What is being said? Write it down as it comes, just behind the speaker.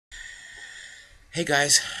Hey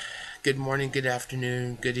guys, good morning, good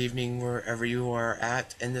afternoon, good evening, wherever you are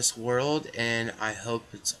at in this world, and I hope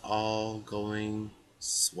it's all going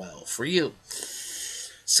swell for you.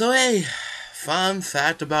 So, hey, fun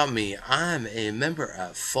fact about me, I'm a member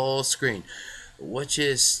of Fullscreen, which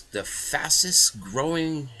is the fastest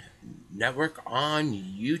growing network on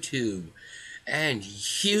YouTube. And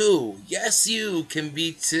you, yes, you can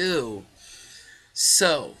be too.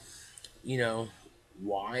 So, you know,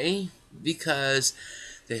 why? Because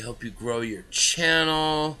they help you grow your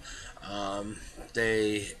channel.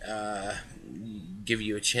 They give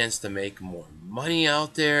you a chance to make more money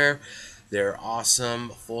out there. They're awesome.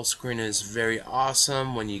 Full screen is very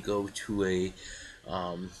awesome when you go to a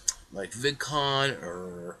like VidCon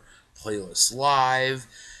or Playlist Live,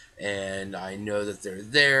 and I know that they're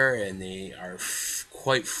there and they are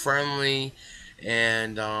quite friendly,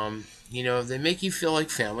 and they make you feel like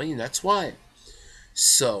family, and that's why.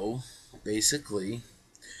 So basically,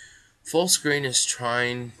 Full Screen is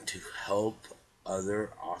trying to help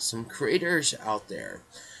other awesome creators out there.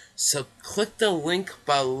 So click the link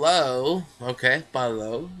below, okay,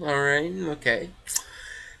 below, alright, okay,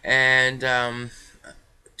 and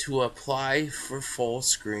to apply for Full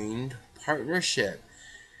Screen partnership.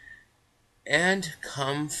 And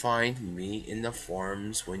come find me in the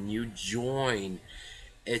forums when you join.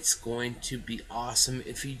 It's going to be awesome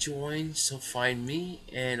if you join. So find me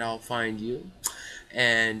and I'll find you.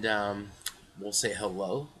 And we'll say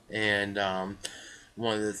hello. And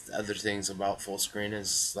one of the other things about Full Screen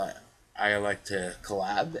is that I like to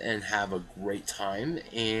collab and have a great time.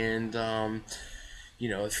 And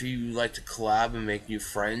if you like to collab and make new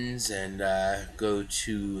friends and go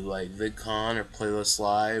to like VidCon or Playlist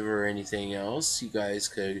Live or anything else, you guys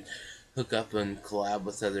could hook up and collab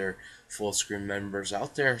with other Full Screen members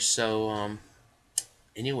out there. So,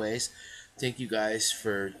 anyways, thank you guys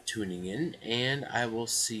for tuning in, and I will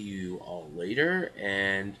see you all later.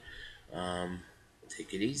 And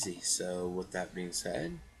take it easy. So, with that being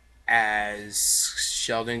said, as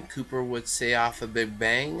Sheldon Cooper would say off a Big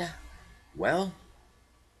Bang, well,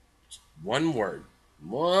 one word.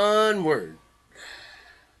 One word.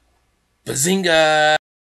 Bazinga!